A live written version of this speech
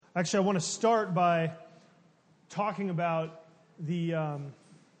Actually, I want to start by talking about the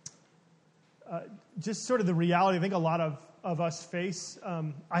just sort of the reality I think a lot of us face.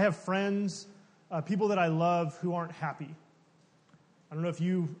 I have friends, people that I love who aren't happy. I don't know if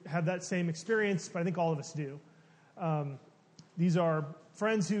you have that same experience, but I think all of us do. These are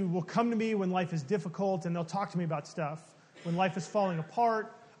friends who will come to me when life is difficult, and they'll talk to me about stuff, when life is falling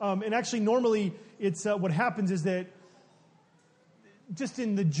apart. And actually, normally, it's what happens is that just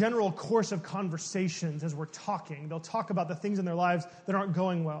in the general course of conversations as we're talking, they'll talk about the things in their lives that aren't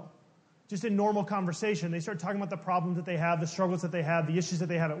going well. Just in normal conversation, they start talking about the problems that they have, the struggles that they have, the issues that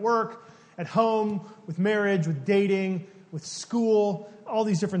they have at work, at home, with marriage, with dating, with school, all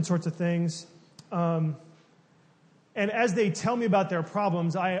these different sorts of things. And as they tell me about their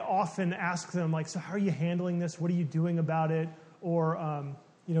problems, I often ask them, like, so how are you handling this? What are you doing about it? Or,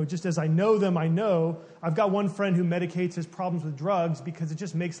 just as I know them, I know I've got one friend who medicates his problems with drugs because it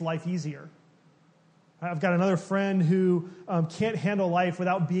just makes life easier. I've got another friend who can't handle life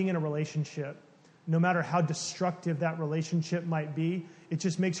without being in a relationship. No matter how destructive that relationship might be, it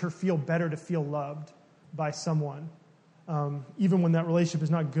just makes her feel better to feel loved by someone, even when that relationship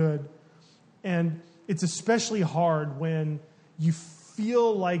is not good. And it's especially hard when you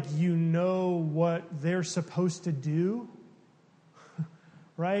feel like you know what they're supposed to do,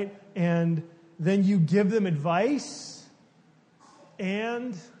 right? And then you give them advice,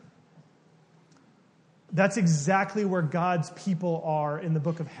 and that's exactly where God's people are in the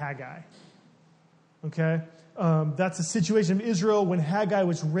book of Haggai. Okay? That's the situation of Israel when Haggai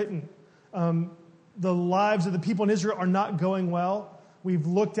was written. The lives of the people in Israel are not going well. We've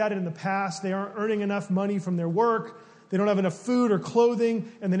looked at it in the past. They aren't earning enough money from their work. They don't have enough food or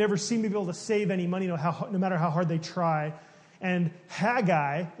clothing, and they never seem to be able to save any money no matter how hard they try. And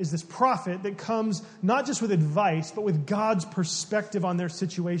Haggai is this prophet that comes not just with advice, but with God's perspective on their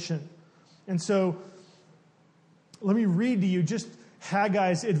situation. And so let me read to you just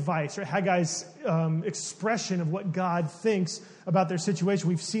Haggai's advice, or Haggai's expression of what God thinks about their situation.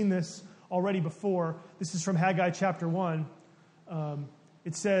 We've seen this already before. This is from Haggai chapter 1.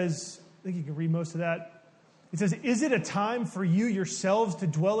 It says, I think you can read most of that. It says, "Is it a time for you yourselves to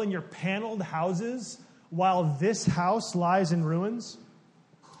dwell in your paneled houses while this house lies in ruins?"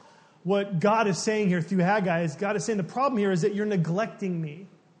 What God is saying here through Haggai is God is saying the problem here is that you're neglecting me.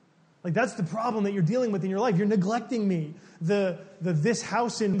 Like, that's the problem that you're dealing with in your life. You're neglecting me. This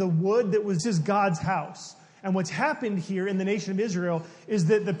house in the wood that was just God's house. And what's happened here in the nation of Israel is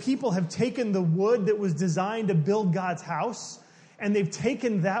that the people have taken the wood that was designed to build God's house, and they've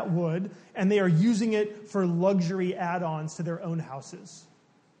taken that wood and they are using it for luxury add-ons to their own houses.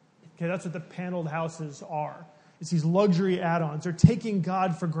 Okay, that's what the paneled houses are. It's these luxury add-ons. They're taking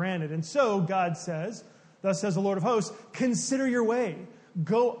God for granted. And so God says, thus says the Lord of hosts, consider your way.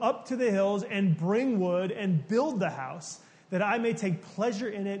 Go up to the hills and bring wood and build the house, that I may take pleasure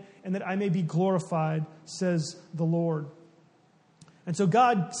in it and that I may be glorified, says the Lord. And so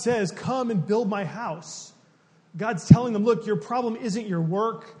God says, come and build my house. God's telling them, look, your problem isn't your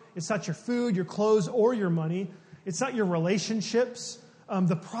work. It's not your food, your clothes, or your money. It's not your relationships.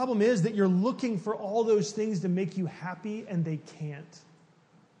 The problem is that you're looking for all those things to make you happy, and they can't.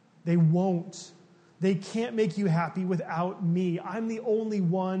 They won't. They can't make you happy without me. I'm the only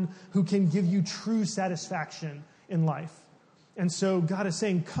one who can give you true satisfaction in life. And so God is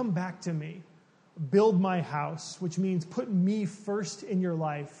saying, come back to me. Build my house, which means put me first in your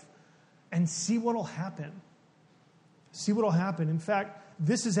life and see what will happen. See what will happen. In fact,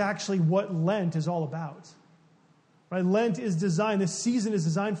 this is actually what Lent is all about. Right? Lent is designed, this season is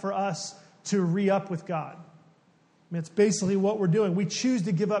designed for us to re-up with God. I mean, it's basically what we're doing. We choose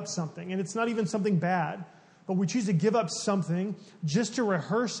to give up something, and it's not even something bad, but we choose to give up something just to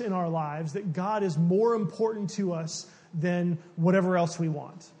rehearse in our lives that God is more important to us than whatever else we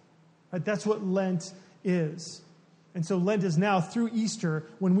want. Right? That's what Lent is. And so Lent is now, through Easter,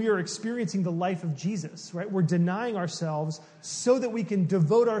 when we are experiencing the life of Jesus. Right? We're denying ourselves so that we can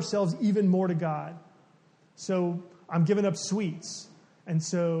devote ourselves even more to God. So I'm giving up sweets. And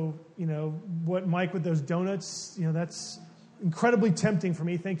so, what Mike with those donuts, that's incredibly tempting for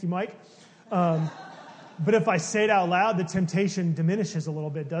me. Thank you, Mike. But if I say it out loud, the temptation diminishes a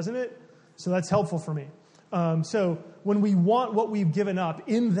little bit, doesn't it? So that's helpful for me. So when we want what we've given up,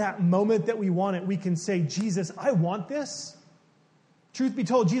 in that moment that we want it, we can say, Jesus, I want this. Truth be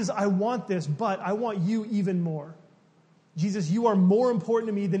told, Jesus, I want this, but I want you even more. Jesus, you are more important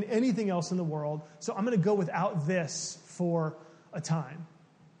to me than anything else in the world, so I'm going to go without this for a time.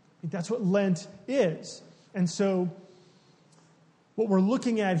 That's what Lent is. And so what we're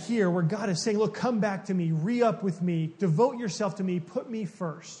looking at here, where God is saying, look, come back to me, re-up with me, devote yourself to me, put me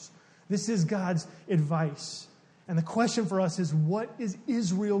first. This is God's advice. And the question for us is, what is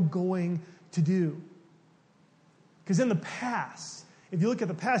Israel going to do? Because in the past, if you look at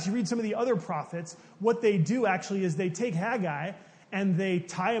the past, you read some of the other prophets, what they do actually is they take Haggai and they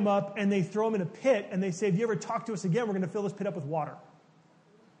tie him up and they throw him in a pit and they say, if you ever talk to us again, we're going to fill this pit up with water.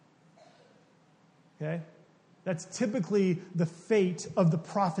 Okay? That's typically the fate of the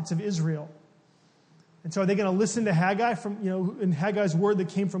prophets of Israel. And so are they going to listen to Haggai in Haggai's word that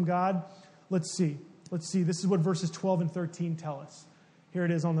came from God? Let's see. This is what verses 12 and 13 tell us. Here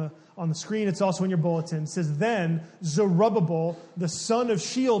it is on the screen. It's also in your bulletin. It says, then Zerubbabel, the son of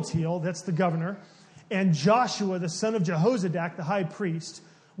Shealtiel, that's the governor, and Joshua, the son of Jehozadak, the high priest,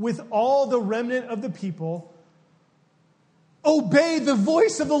 with all the remnant of the people, obey the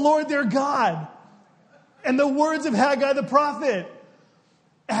voice of the Lord their God and the words of Haggai the prophet,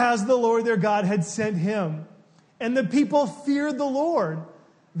 as the Lord their God had sent him. And the people feared the Lord.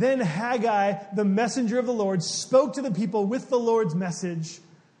 Then Haggai, the messenger of the Lord, spoke to the people with the Lord's message.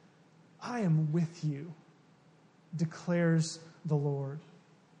 I am with you, declares the Lord.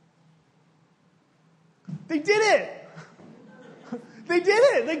 They did it. They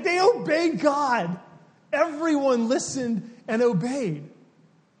did it. Like, they obeyed God. Everyone listened and obeyed.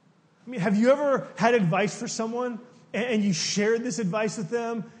 I mean, have you ever had advice for someone and you shared this advice with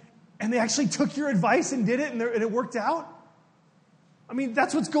them and they actually took your advice and did it and it worked out? I mean,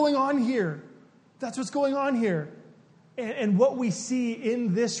 that's what's going on here. That's what's going on here. And what we see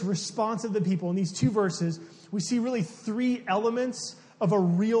in this response of the people, in these two verses, we see really three elements of a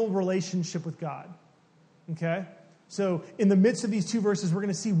real relationship with God. Okay? So in the midst of these two verses, we're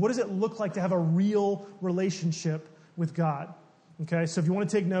going to see what does it look like to have a real relationship with God. Okay? So if you want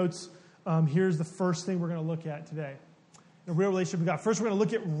to take notes, here's the first thing we're going to look at today. A real relationship with God. First, we're going to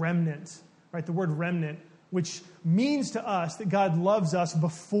look at remnant. Right? The word remnant, which means to us that God loves us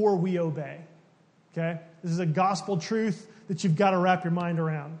before we obey. Okay? This is a gospel truth that you've got to wrap your mind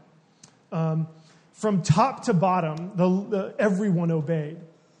around. From top to bottom, everyone obeyed.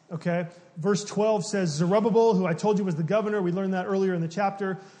 Okay? Verse 12 says, Zerubbabel, who I told you was the governor, we learned that earlier in the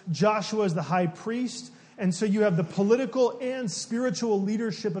chapter. Joshua is the high priest. And so you have the political and spiritual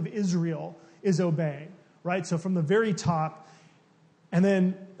leadership of Israel is obeying. Right? So from the very top. And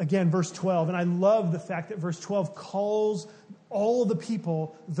then, again, verse 12. And I love the fact that verse 12 calls all the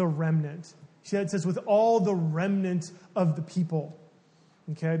people the remnant. It says, with all the remnant of the people.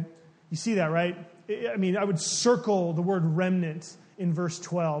 Okay? You see that, right? I mean, I would circle the word remnant in verse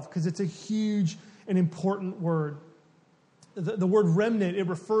 12 because it's a huge and important word. The word remnant, it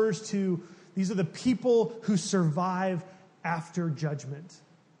refers to, these are the people who survive after judgment.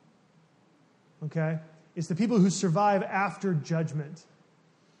 Okay? It's the people who survive after judgment.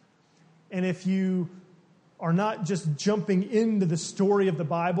 And if you are not just jumping into the story of the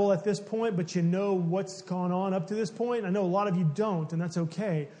Bible at this point, but you know what's gone on up to this point, I know a lot of you don't, and that's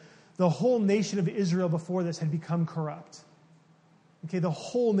okay. The whole nation of Israel before this had become corrupt. Okay, the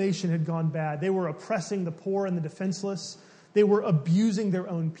whole nation had gone bad. They were oppressing the poor and the defenseless. They were abusing their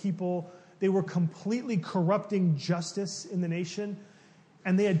own people. They were completely corrupting justice in the nation.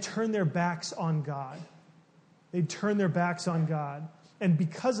 And they had turned their backs on God. They'd turned their backs on God. And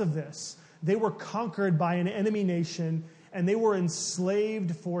because of this, they were conquered by an enemy nation, and they were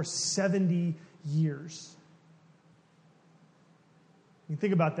enslaved for 70 years. You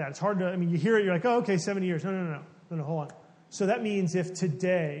think about that. It's hard to, you hear it, you're like, oh, okay, 70 years. No, hold on. So that means if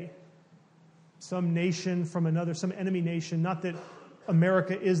today some nation from another, some enemy nation, not that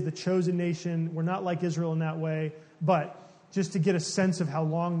America is the chosen nation, we're not like Israel in that way, but just to get a sense of how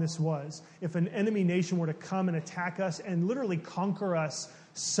long this was, if an enemy nation were to come and attack us and literally conquer us,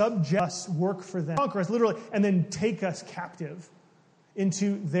 subject us, work for them, conquer us literally, and then take us captive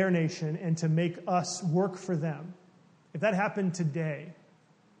into their nation and to make us work for them. If that happened today,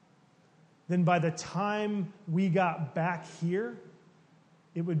 then by the time we got back here,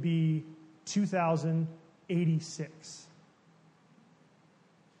 it would be 2086.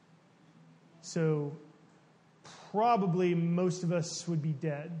 So probably most of us would be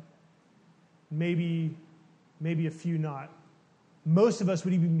dead. Maybe a few not. Most of us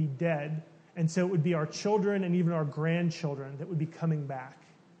would even be dead, and so it would be our children and even our grandchildren that would be coming back.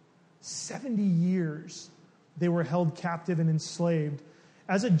 70 years they were held captive and enslaved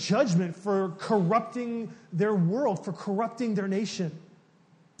as a judgment for corrupting their world, for corrupting their nation.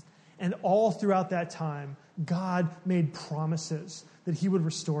 And all throughout that time, God made promises that he would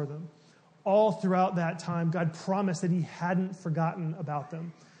restore them. All throughout that time, God promised that he hadn't forgotten about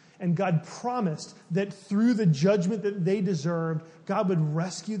them. And God promised that through the judgment that they deserved, God would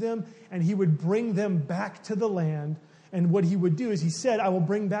rescue them and he would bring them back to the land. And what he would do is he said, I will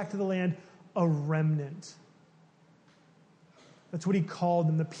bring back to the land a remnant. That's what he called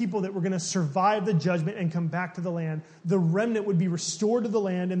them, the people that were going to survive the judgment and come back to the land. The remnant would be restored to the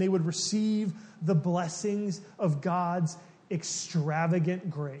land and they would receive the blessings of God's extravagant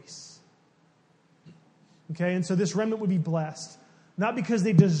grace. Okay, and so this remnant would be blessed. Not because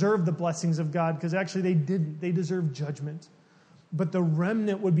they deserved the blessings of God, because actually they didn't. They deserved judgment. But the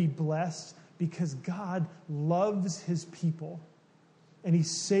remnant would be blessed because God loves his people. And he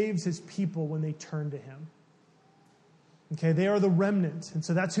saves his people when they turn to him. Okay, they are the remnant. And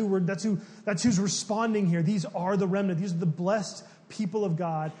so that's who's responding here. These are the remnant. These are the blessed people of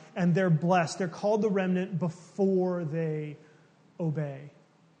God. And they're blessed. They're called the remnant before they obey.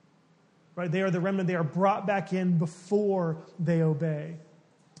 Right? They are the remnant. They are brought back in before they obey.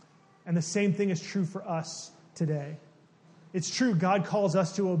 And the same thing is true for us today. It's true, God calls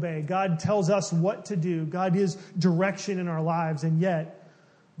us to obey. God tells us what to do. God is direction in our lives. And yet,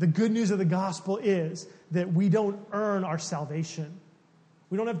 the good news of the gospel is that we don't earn our salvation.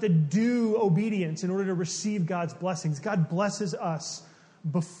 We don't have to do obedience in order to receive God's blessings. God blesses us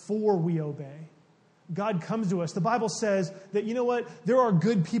before we obey. God comes to us. The Bible says that, you know what? There are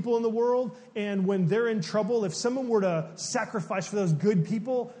good people in the world, and when they're in trouble, if someone were to sacrifice for those good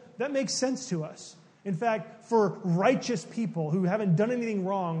people, that makes sense to us. In fact, for righteous people who haven't done anything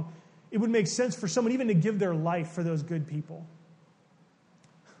wrong, it would make sense for someone even to give their life for those good people.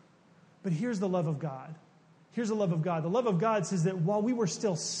 But here's the love of God. Here's the love of God. The love of God says that while we were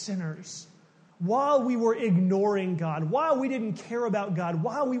still sinners, while we were ignoring God, while we didn't care about God,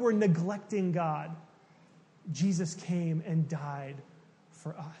 while we were neglecting God, Jesus came and died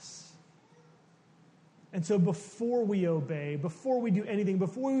for us. And so before we obey, before we do anything,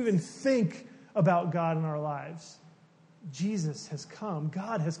 before we even think about God in our lives, Jesus has come.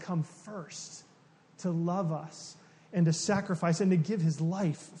 God has come first to love us and to sacrifice and to give his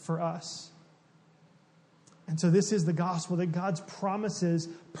life for us. And so this is the gospel, that God's promises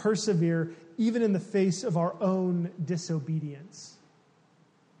persevere even in the face of our own disobedience.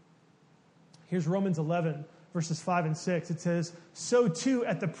 Here's Romans 11, verses 5 and 6. It says, so too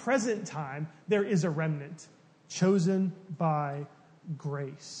at the present time there is a remnant chosen by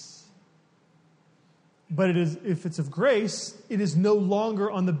grace. But if it's of grace, it is no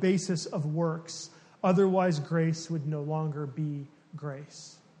longer on the basis of works. Otherwise, grace would no longer be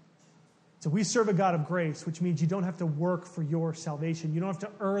grace. So we serve a God of grace, which means you don't have to work for your salvation. You don't have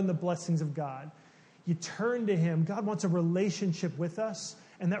to earn the blessings of God. You turn to him. God wants a relationship with us,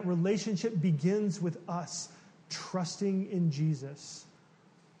 and that relationship begins with us trusting in Jesus,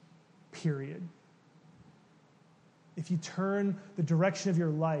 period. If you turn the direction of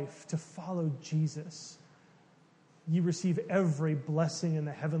your life to follow Jesus, you receive every blessing in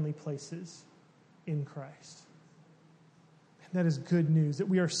the heavenly places in Christ. And that is good news, that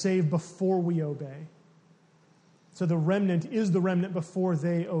we are saved before we obey. So the remnant is the remnant before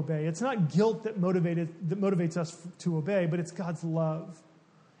they obey. It's not guilt that motivates us to obey, but it's God's love.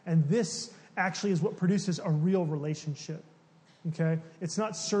 And this actually is what produces a real relationship. Okay? It's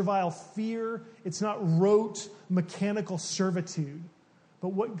not servile fear. It's not rote, mechanical servitude. But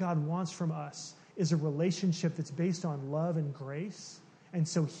what God wants from us is a relationship that's based on love and grace. And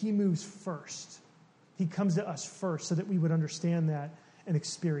so he moves first. He comes to us first so that we would understand that and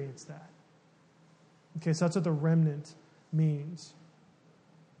experience that. Okay, so that's what the remnant means.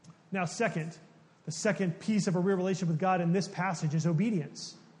 Now, the second piece of a real relationship with God in this passage is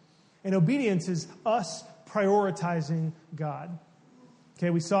obedience. And obedience is us prioritizing God. Okay,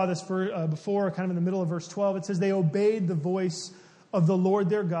 we saw this before, kind of in the middle of verse 12. It says, they obeyed the voice of the Lord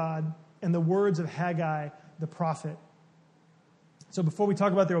their God and the words of Haggai the prophet. So before we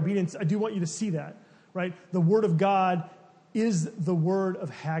talk about their obedience, I do want you to see that, right? The word of God is the word of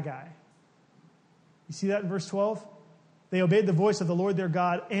Haggai. You see that in verse 12? They obeyed the voice of the Lord their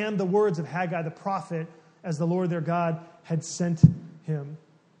God and the words of Haggai the prophet as the Lord their God had sent him.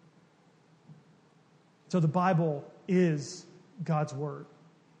 So the Bible is God's word.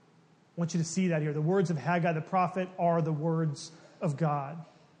 I want you to see that here. The words of Haggai the prophet are the words of God.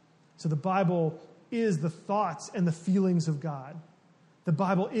 So the Bible is the thoughts and the feelings of God. The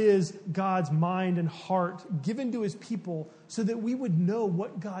Bible is God's mind and heart given to his people so that we would know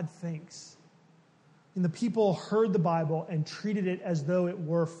what God thinks. And the people heard the Bible and treated it as though it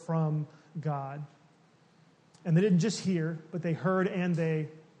were from God. And they didn't just hear, but they heard and they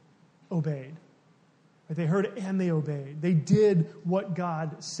obeyed. They heard and they obeyed. They did what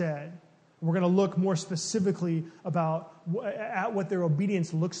God said. We're going to look more specifically at what their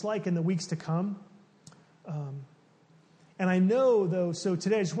obedience looks like in the weeks to come. And I know, though, so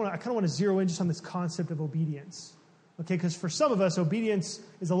today I kind of want to zero in just on this concept of obedience. Okay, because for some of us, obedience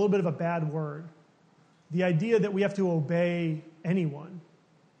is a little bit of a bad word. The idea that we have to obey anyone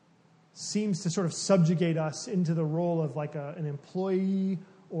seems to sort of subjugate us into the role of like an employee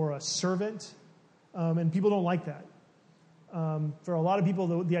or a servant, and people don't like that. For a lot of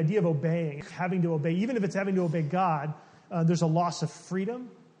people, the idea of obeying, having to obey, even if it's having to obey God, there's a loss of freedom.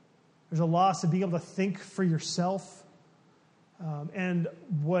 There's a loss of being able to think for yourself. And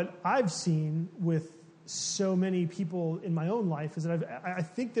what I've seen with so many people in my own life is that I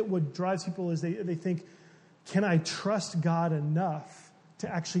think that what drives people is they think, can I trust God enough to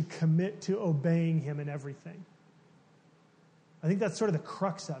actually commit to obeying him in everything? I think that's sort of the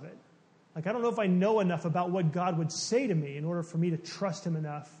crux of it. Like, I don't know if I know enough about what God would say to me in order for me to trust him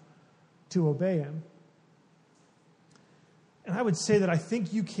enough to obey him. And I would say that I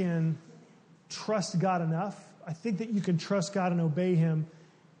think you can trust God enough. I think that you can trust God and obey him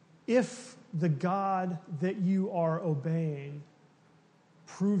if the God that you are obeying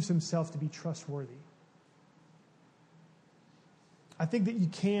proves himself to be trustworthy. I think that you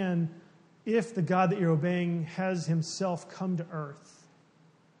can if the God that you're obeying has himself come to earth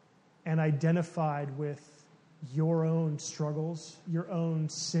and identified with your own struggles, your own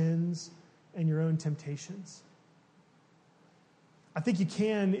sins, and your own temptations. I think you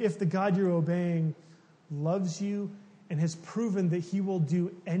can if the God you're obeying loves you and has proven that he will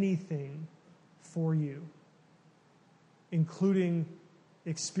do anything for you, including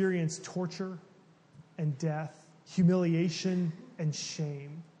experience torture and death, humiliation and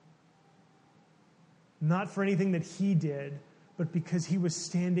shame. Not for anything that he did, but because he was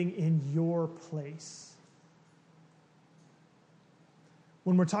standing in your place.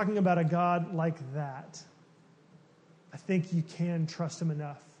 When we're talking about a God like that, I think you can trust him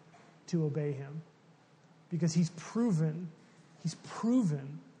enough to obey him. Because he's proven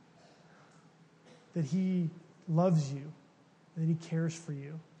that he loves you, that he cares for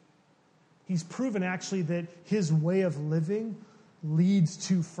you. He's proven actually that his way of living leads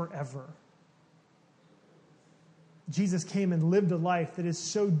to forever. Jesus came and lived a life that is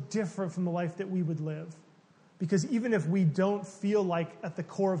so different from the life that we would live. Because even if we don't feel like at the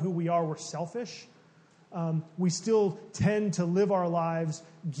core of who we are, we're selfish, we still tend to live our lives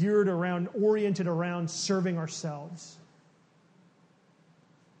oriented around serving ourselves.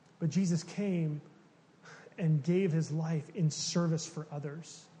 But Jesus came and gave his life in service for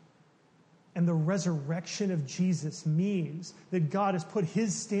others. And the resurrection of Jesus means that God has put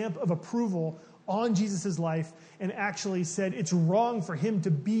his stamp of approval on Jesus' life and actually said it's wrong for him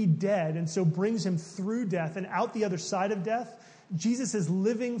to be dead, and so brings him through death and out the other side of death. Jesus is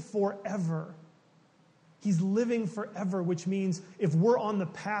living forever. He's living forever, which means if we're on the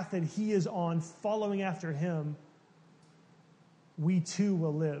path that he is on, following after him, we too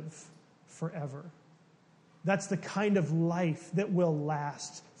will live forever. That's the kind of life that will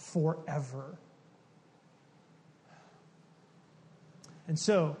last forever. And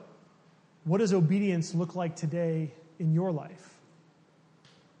so, what does obedience look like today in your life?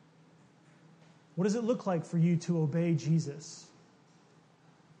 What does it look like for you to obey Jesus?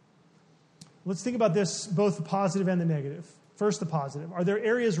 Let's think about this, both the positive and the negative. First, the positive. Are there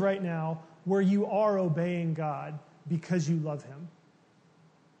areas right now where you are obeying God because you love him?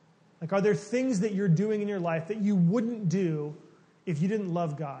 Like, are there things that you're doing in your life that you wouldn't do if you didn't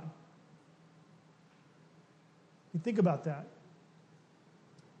love God? You think about that.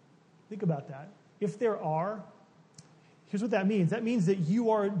 Think about that. If there are, here's what that means. That means that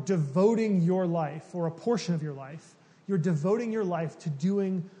you are devoting your life, or a portion of your life, you're devoting your life to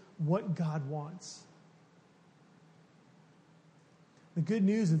doing what God wants. The good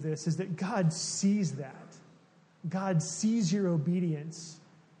news of this is that God sees that. God sees your obedience,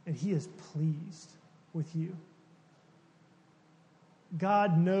 and he is pleased with you.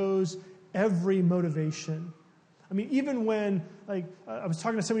 God knows every motivation. I mean, even when, I was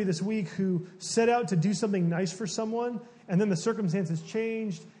talking to somebody this week who set out to do something nice for someone, and then the circumstances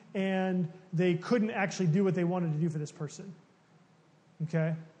changed, and they couldn't actually do what they wanted to do for this person.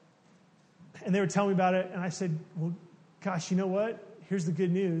 Okay? And they were telling me about it, and I said, well, gosh, you know what? Here's the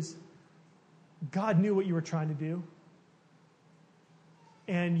good news. God knew what you were trying to do.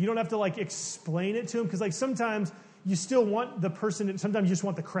 And you don't have to, explain it to him, because, sometimes you still want the person, sometimes you just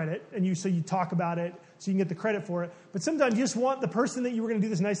want the credit, and so you talk about it so you can get the credit for it. But sometimes you just want the person that you were going to do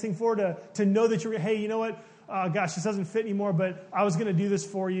this nice thing for to know that you're, hey, you know what? Gosh, this doesn't fit anymore, but I was going to do this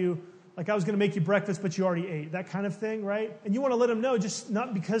for you. like I was going to make you breakfast, but you already ate, that kind of thing, right? And you want to let them know, just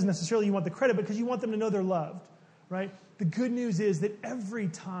not because necessarily you want the credit, but because you want them to know they're loved, right? The good news is that every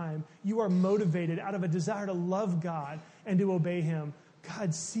time you are motivated out of a desire to love God and to obey him,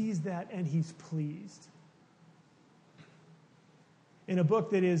 God sees that and he's pleased. In a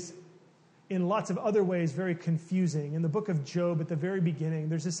book that is, in lots of other ways, very confusing, in the book of Job at the very beginning,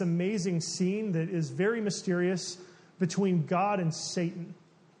 there's this amazing scene that is very mysterious between God and Satan.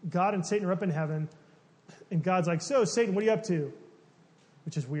 God and Satan are up in heaven, and God's like, so, Satan, what are you up to?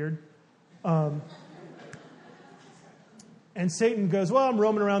 Which is weird. And Satan goes, well, I'm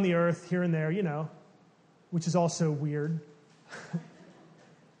roaming around the earth here and there, which is also weird.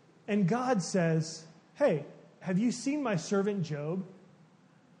 And God says, hey, have you seen my servant Job?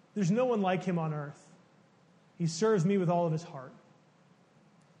 There's no one like him on earth. He serves me with all of his heart.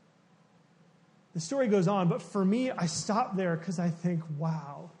 The story goes on, but for me, I stop there because I think,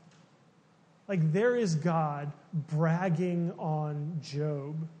 wow. Like there is God bragging on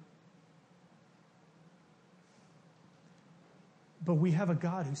Job. But we have a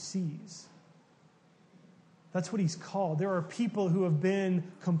God who sees. That's what he's called. There are people who have been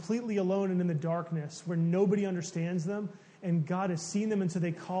completely alone and in the darkness where nobody understands them, and God has seen them, and so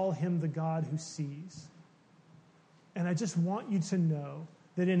they call him the God who sees. And I just want you to know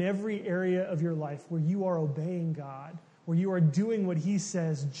that in every area of your life where you are obeying God, where you are doing what he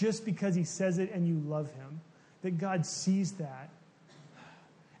says just because he says it and you love him, that God sees that.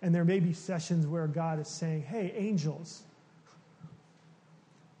 And there may be sessions where God is saying, hey, angels,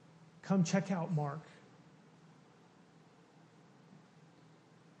 come check out Mark.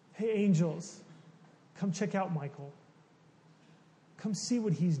 Hey, angels, come check out Michael. Come see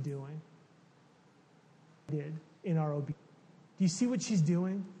what he's doing. Did in our obedience. Do you see what she's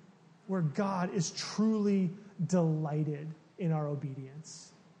doing? Where God is truly delighted in our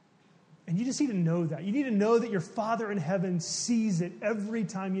obedience. And you just need to know that. You need to know that your Father in heaven sees it every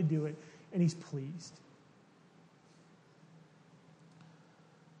time you do it, and he's pleased.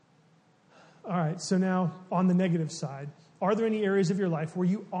 All right, so now on the negative side, are there any areas of your life where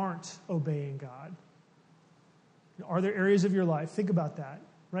you aren't obeying God? Are there areas of your life? Think about that,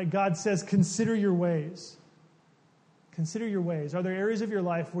 right? God says, consider your ways. Consider your ways. Are there areas of your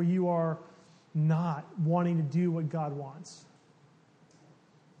life where you are not wanting to do what God wants?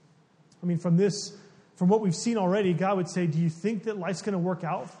 I mean, from what we've seen already, God would say, do you think that life's going to work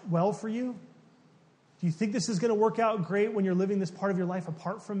out well for you? Do you think this is going to work out great when you're living this part of your life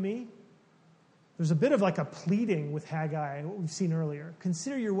apart from me? There's a bit of like a pleading with Haggai, what we've seen earlier.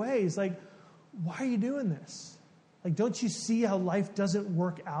 Consider your ways. Like, why are you doing this? Like, don't you see how life doesn't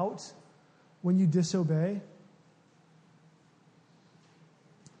work out when you disobey?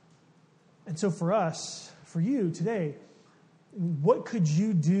 And so for us, for you today, what could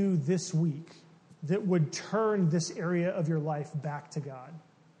you do this week that would turn this area of your life back to God?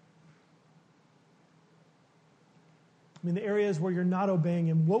 I mean, the areas where you're not obeying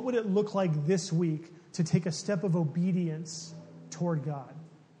him, what would it look like this week to take a step of obedience toward God?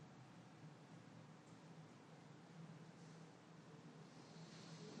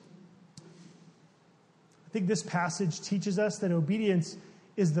 I think this passage teaches us that obedience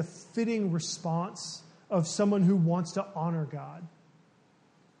is the fitting response of someone who wants to honor God.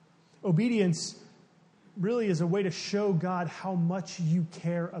 Obedience really is a way to show God how much you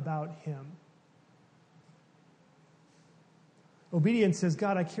care about him. Obedience says,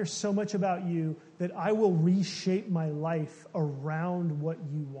 God, I care so much about you that I will reshape my life around what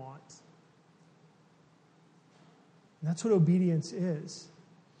you want. And that's what obedience is.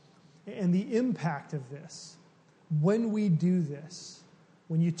 And the impact of this, when we do this,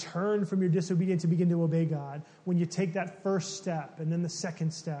 when you turn from your disobedience and begin to obey God, when you take that first step and then the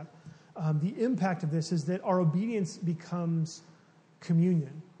second step, the impact of this is that our obedience becomes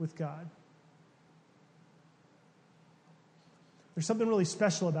communion with God. There's something really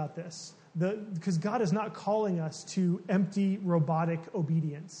special about this, because God is not calling us to empty, robotic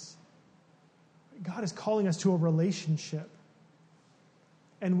obedience. God is calling us to a relationship.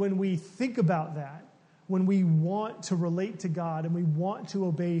 And when we think about that, when we want to relate to God and we want to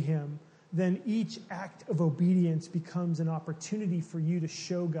obey him, then each act of obedience becomes an opportunity for you to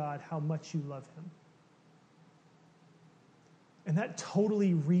show God how much you love him. And that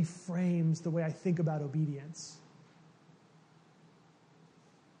totally reframes the way I think about obedience.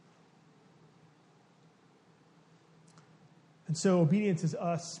 And so obedience is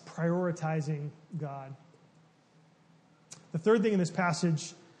us prioritizing God. The third thing in this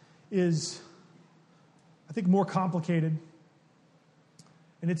passage is, I think, more complicated,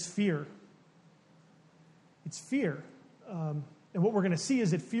 and it's fear. It's fear. And what we're going to see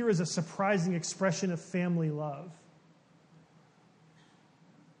is that fear is a surprising expression of family love.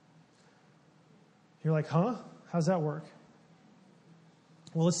 You're like, huh? How's that work?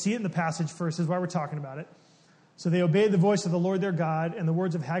 Well, let's see it in the passage first. This is why we're talking about it. So they obeyed the voice of the Lord their God and the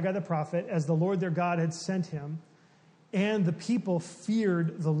words of Haggai the prophet, as the Lord their God had sent him, and the people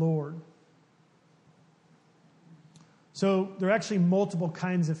feared the Lord. So there are actually multiple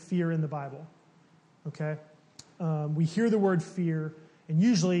kinds of fear in the Bible. Okay? We hear the word fear, and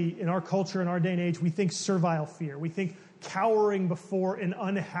usually in our culture, in our day and age, we think servile fear. We think cowering before an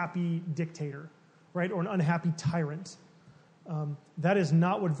unhappy dictator, right? Or an unhappy tyrant. That is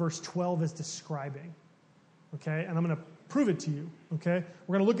not what verse 12 is describing. Okay? And I'm going to prove it to you. Okay?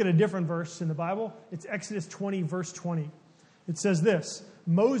 We're going to look at a different verse in the Bible. It's Exodus 20, verse 20. It says this: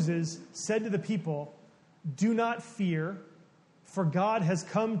 Moses said to the people, "Do not fear, for God has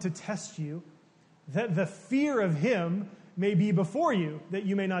come to test you, that the fear of him may be before you, that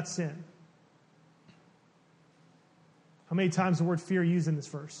you may not sin." How many times the word fear used in this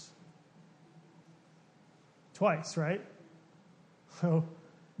verse? Twice, right? So,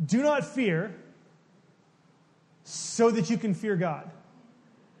 do not fear so that you can fear God.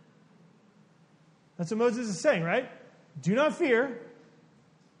 That's what Moses is saying, right? Do not fear.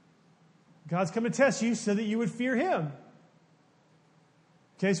 God's come to test you so that you would fear him.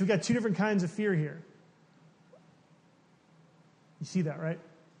 Okay, so we've got two different kinds of fear here. You see that, right?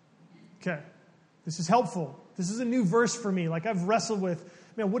 Okay. This is helpful. This is a new verse for me. Like, I've wrestled with,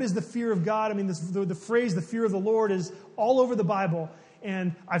 man, what is the fear of God? I mean, the phrase, the fear of the Lord, is all over the Bible.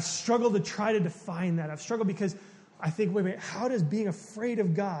 And I've struggled to try to define that. I've struggled because I think, wait a minute, how does being afraid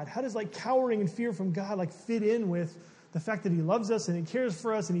of God, how does like cowering and fear from God like fit in with the fact that he loves us and he cares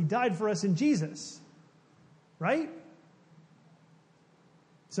for us and he died for us in Jesus? Right?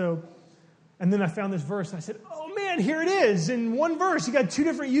 So, and then I found this verse and I said, oh man, here it is. In one verse, you got two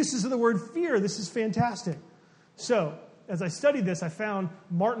different uses of the word fear. This is fantastic. So, as I studied this, I found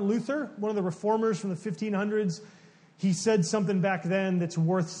Martin Luther, one of the reformers from the 1500s. He said something back then that's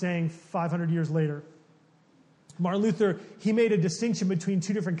worth saying 500 years later. Martin Luther, he made a distinction between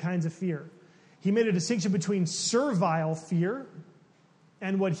two different kinds of fear. He made a distinction between servile fear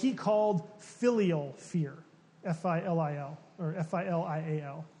and what he called filial fear, F-I-L-I-L, or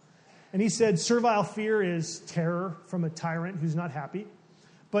F-I-L-I-A-L. And he said servile fear is terror from a tyrant who's not happy.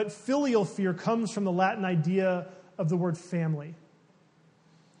 But filial fear comes from the Latin idea of the word family.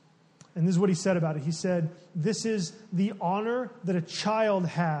 And this is what he said about it. He said, this is the honor that a child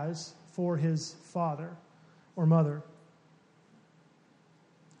has for his father or mother.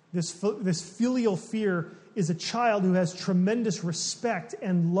 This filial fear is a child who has tremendous respect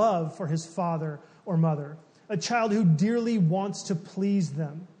and love for his father or mother. A child who dearly wants to please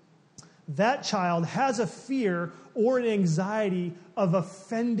them. That child has a fear or an anxiety of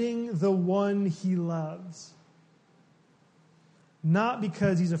offending the one he loves. Not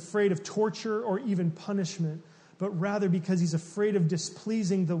because he's afraid of torture or even punishment, but rather because he's afraid of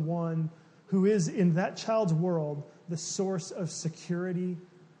displeasing the one who is, in that child's world, the source of security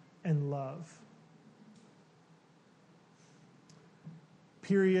and love.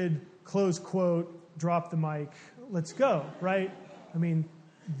 Period, close quote, drop the mic, let's go, right? I mean,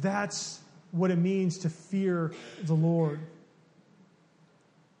 that's what it means to fear the Lord.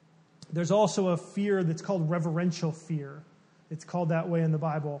 There's also a fear that's called reverential fear. It's called that way in the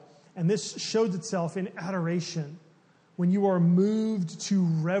Bible. And this shows itself in adoration, when you are moved to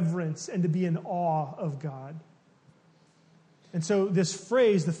reverence and to be in awe of God. And so this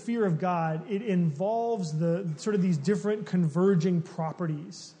phrase, the fear of God, it involves the sort of these different converging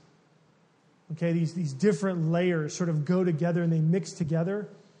properties. Okay, these different layers sort of go together and they mix together,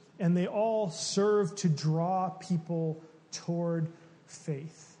 and they all serve to draw people toward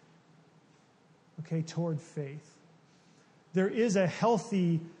faith. Okay, toward faith. There is a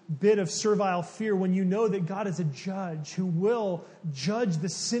healthy bit of servile fear when you know that God is a judge who will judge the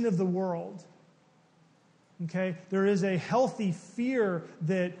sin of the world. Okay? There is a healthy fear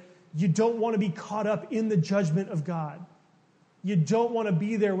that you don't want to be caught up in the judgment of God. You don't want to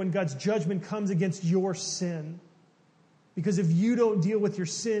be there when God's judgment comes against your sin. Because if you don't deal with your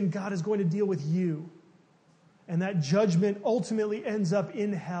sin, God is going to deal with you. And that judgment ultimately ends up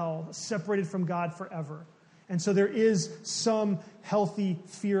in hell, separated from God forever. And so there is some healthy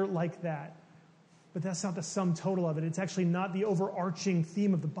fear like that. But that's not the sum total of it. It's actually not the overarching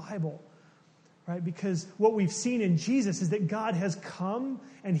theme of the Bible. Right? Because what we've seen in Jesus is that God has come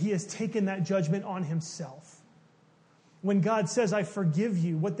and he has taken that judgment on himself. When God says, I forgive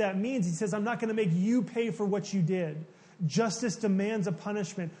you, what that means, he says, I'm not going to make you pay for what you did. Justice demands a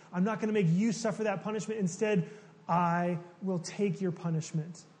punishment. I'm not going to make you suffer that punishment. Instead, I will take your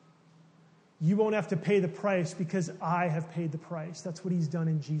punishment. You won't have to pay the price because I have paid the price. That's what he's done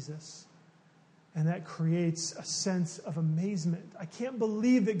in Jesus. And that creates a sense of amazement. I can't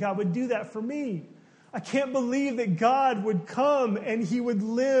believe that God would do that for me. I can't believe that God would come and he would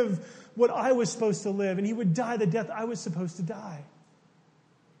live what I was supposed to live, and he would die the death I was supposed to die.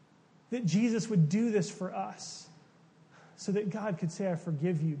 That Jesus would do this for us so that God could say, I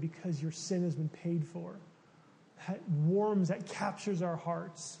forgive you because your sin has been paid for. That warms, that captures our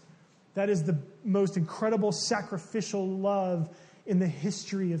hearts. That is the most incredible sacrificial love in the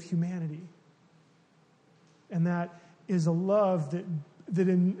history of humanity. And that is a love that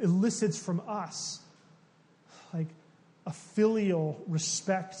elicits from us like a filial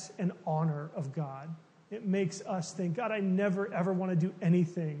respect and honor of God. It makes us think, God, I never, ever want to do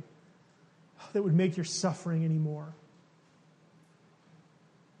anything that would make your suffering anymore.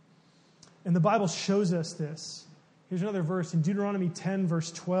 And the Bible shows us this. Here's another verse in Deuteronomy 10,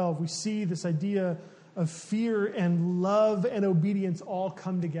 verse 12. We see this idea of fear and love and obedience all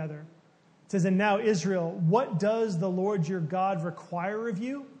come together. It says, and now Israel, what does the Lord your God require of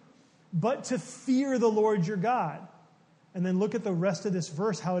you? But to fear the Lord your God. And then look at the rest of this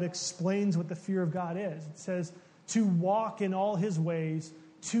verse, how it explains what the fear of God is. It says, to walk in all his ways,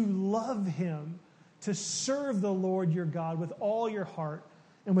 to love him, to serve the Lord your God with all your heart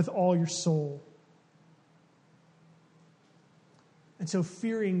and with all your soul. And so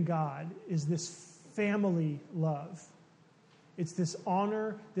fearing God is this family love. It's this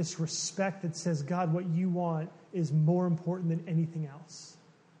honor, this respect that says, God, what you want is more important than anything else.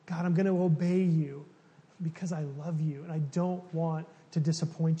 God, I'm going to obey you because I love you and I don't want to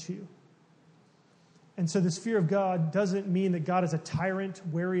disappoint you. And so this fear of God doesn't mean that God is a tyrant,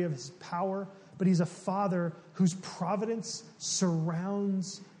 wary of his power, but he's a father whose providence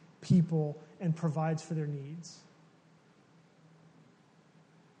surrounds people and provides for their needs.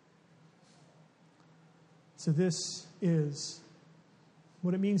 So this is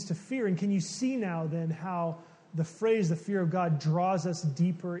what it means to fear. And can you see now then how the phrase, the fear of God, draws us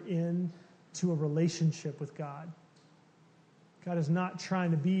deeper into a relationship with God? God is not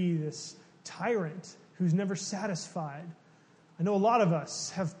trying to be this tyrant who's never satisfied. I know a lot of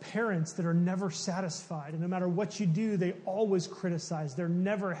us have parents that are never satisfied. And no matter what you do, they always criticize. They're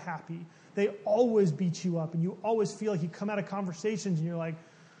never happy. They always beat you up. And you always feel like you come out of conversations and you're like,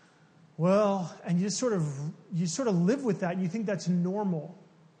 well, and you sort of live with that and you think that's normal.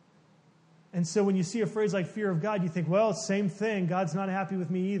 And so when you see a phrase like fear of God, you think, well, same thing. God's not happy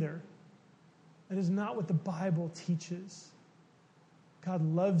with me either. That is not what the Bible teaches. God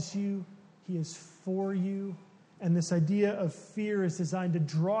loves you. He is for you. And this idea of fear is designed to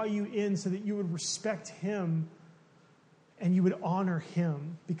draw you in so that you would respect him and you would honor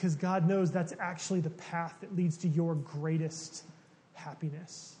him, because God knows that's actually the path that leads to your greatest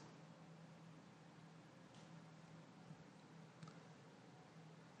happiness.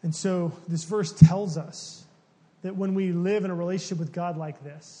 And so this verse tells us that when we live in a relationship with God like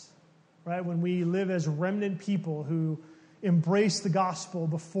this, right, when we live as remnant people who embrace the gospel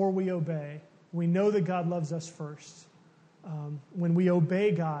before we obey, we know that God loves us first. When we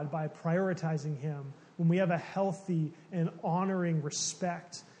obey God by prioritizing him, when we have a healthy and honoring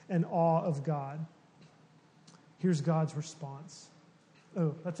respect and awe of God, here's God's response.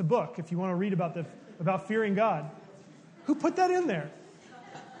 Oh, that's a book if you want to read about fearing God. Who put that in there?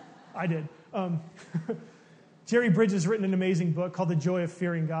 I did. Jerry Bridges has written an amazing book called The Joy of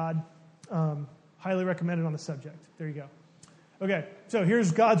Fearing God. Highly recommended on the subject. There you go. Okay, so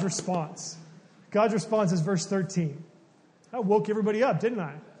here's God's response. God's response is verse 13. I woke everybody up, didn't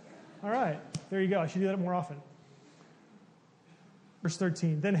I? All right, there you go. I should do that more often. Verse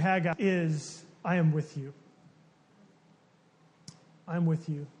 13. Then Haggai is, I am with you. I am with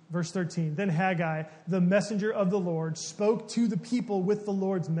you. Verse 13. Then Haggai, the messenger of the Lord, spoke to the people with the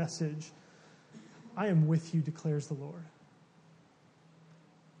Lord's message. I am with you, declares the Lord.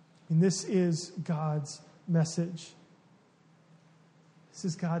 And this is God's message. This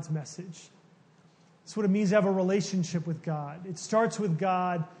is God's message. It's what it means to have a relationship with God. It starts with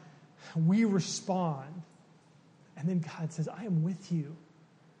God. We respond. And then God says, I am with you.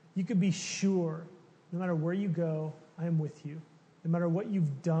 You can be sure, no matter where you go, I am with you. No matter what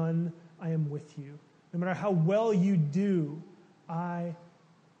you've done, I am with you. No matter how well you do, I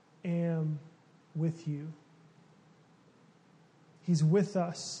am with you. He's with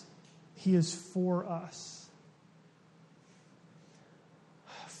us. He is for us.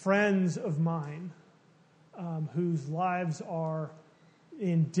 Friends of mine whose lives are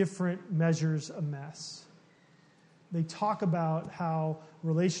in different measures a mess They talk about how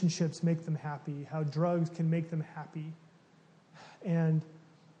relationships make them happy, how drugs can make them happy. And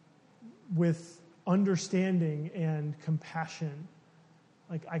with understanding and compassion,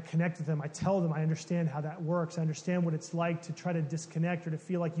 like I connect with them, I tell them I understand how that works. I understand what it's like to try to disconnect or to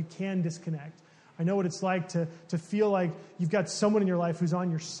feel like you can disconnect. I know what it's like to feel like you've got someone in your life who's on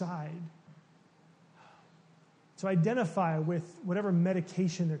your side. So identify with whatever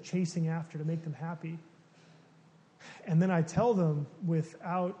medication they're chasing after to make them happy. And then I tell them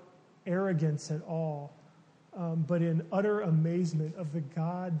without arrogance at all, but in utter amazement of the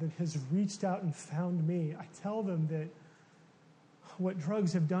God that has reached out and found me. I tell them that what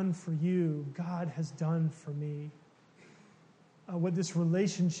drugs have done for you, God has done for me. What this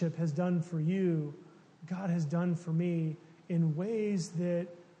relationship has done for you, God has done for me in ways that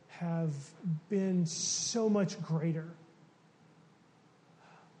have been so much greater.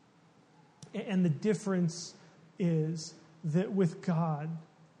 And the difference is that with God,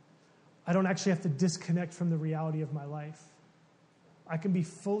 I don't actually have to disconnect from the reality of my life. I can be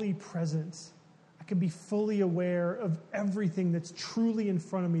fully present. I can be fully aware of everything that's truly in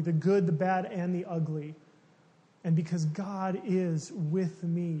front of me, the good, the bad, and the ugly. And because God is with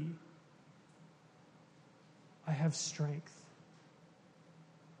me, I have strength.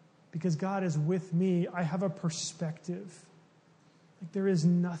 Because God is with me, I have a perspective. Like there is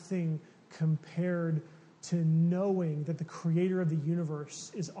nothing compared to knowing that the creator of the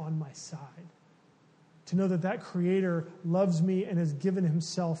universe is on my side. To know that that creator loves me and has given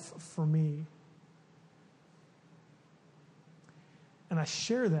himself for me. And I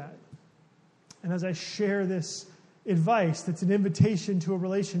share that. And as I share this advice that's an invitation to a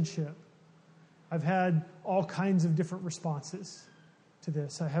relationship, I've had all kinds of different responses to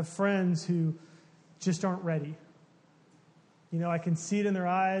this. I have friends who just aren't ready. You know, I can see it in their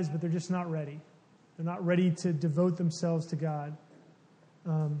eyes, but they're just not ready. They're not ready to devote themselves to God.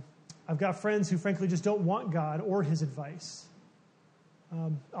 I've got friends who frankly just don't want God or his advice. I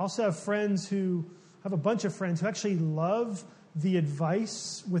also have a bunch of friends who actually love the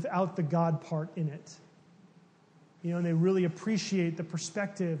advice without the God part in it. You know, and they really appreciate the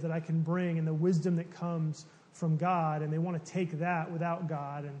perspective that I can bring and the wisdom that comes from God, and they want to take that without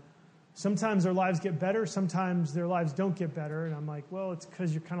God. And sometimes their lives get better, sometimes their lives don't get better. And I'm like, well, it's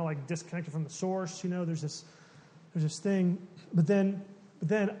because you're kind of like disconnected from the source. You know, there's this thing. But then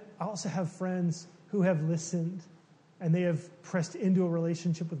I also have friends who have listened and they have pressed into a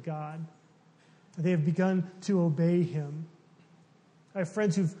relationship with God. They have begun to obey him. I have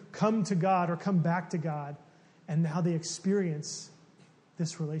friends who've come to God or come back to God, and now they experience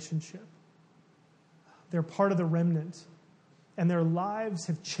this relationship. They're part of the remnant, and their lives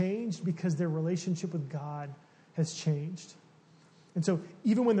have changed because their relationship with God has changed. And so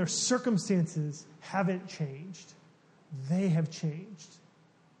even when their circumstances haven't changed, they have changed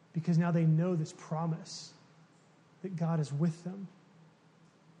because now they know this promise that God is with them.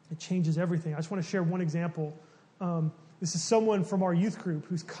 It changes everything. I just want to share one example. This is someone from our youth group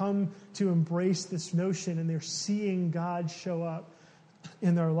who's come to embrace this notion, and they're seeing God show up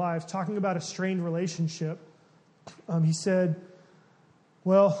in their lives. Talking about a strained relationship, he said,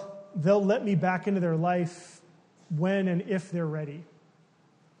 well, they'll let me back into their life when and if they're ready.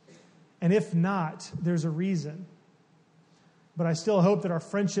 And if not, there's a reason. But I still hope that our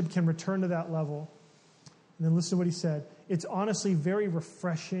friendship can return to that level. And then listen to what he said. It's honestly very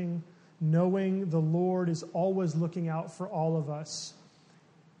refreshing knowing the Lord is always looking out for all of us,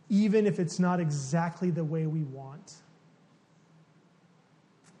 even if it's not exactly the way we want.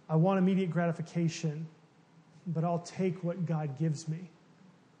 I want immediate gratification, but I'll take what God gives me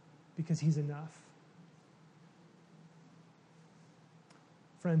because he's enough.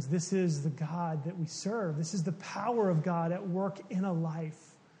 Friends, this is the God that we serve. This is the power of God at work in a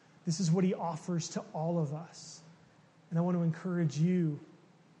life. This is what he offers to all of us. And I want to encourage you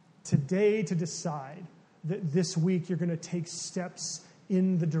today to decide that this week you're going to take steps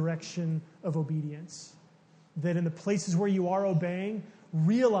in the direction of obedience. That in the places where you are obeying,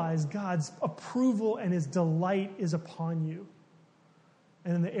 realize God's approval and his delight is upon you.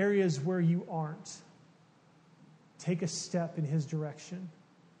 And in the areas where you aren't, take a step in his direction.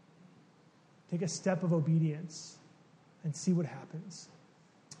 Take a step of obedience and see what happens.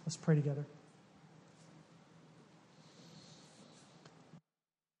 Let's pray together.